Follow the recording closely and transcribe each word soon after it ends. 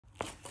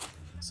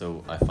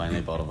So I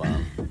finally bought a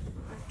van.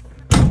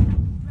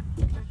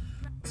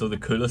 So the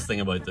coolest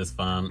thing about this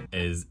van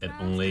is it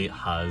only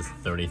has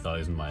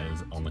 30,000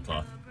 miles on the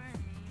clock.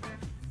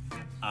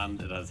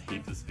 And it has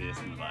heaps of space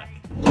in the back.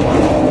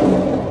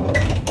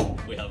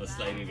 We have a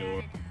sliding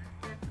door.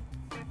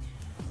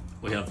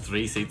 We have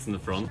 3 seats in the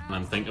front, and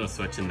I'm thinking of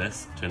switching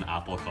this to an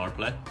Apple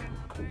CarPlay.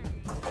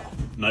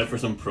 Now for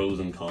some pros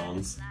and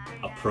cons.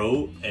 A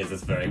pro is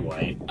it's very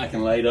wide. I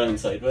can lie down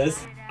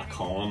sideways. A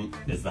con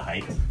is the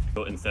height.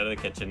 So instead of the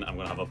kitchen, I'm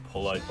gonna have a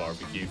pull-out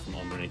barbecue from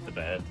underneath the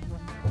bed.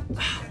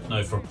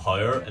 Now for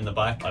power in the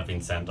back, I've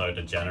been sent out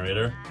a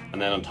generator.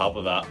 And then on top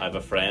of that, I have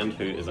a friend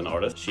who is an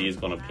artist. She's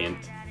gonna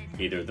paint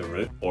either the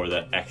roof or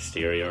the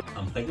exterior.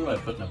 I'm thinking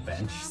about putting a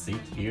bench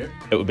seat here.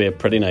 It would be a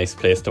pretty nice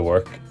place to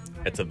work.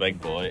 It's a big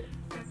boy.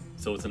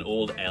 So it's an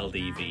old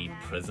LDV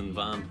prison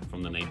van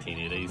from the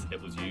 1980s.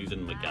 It was used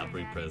in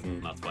Maghaberry prison.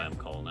 That's why I'm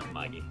calling it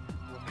Maggie.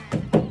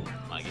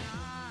 Maggie.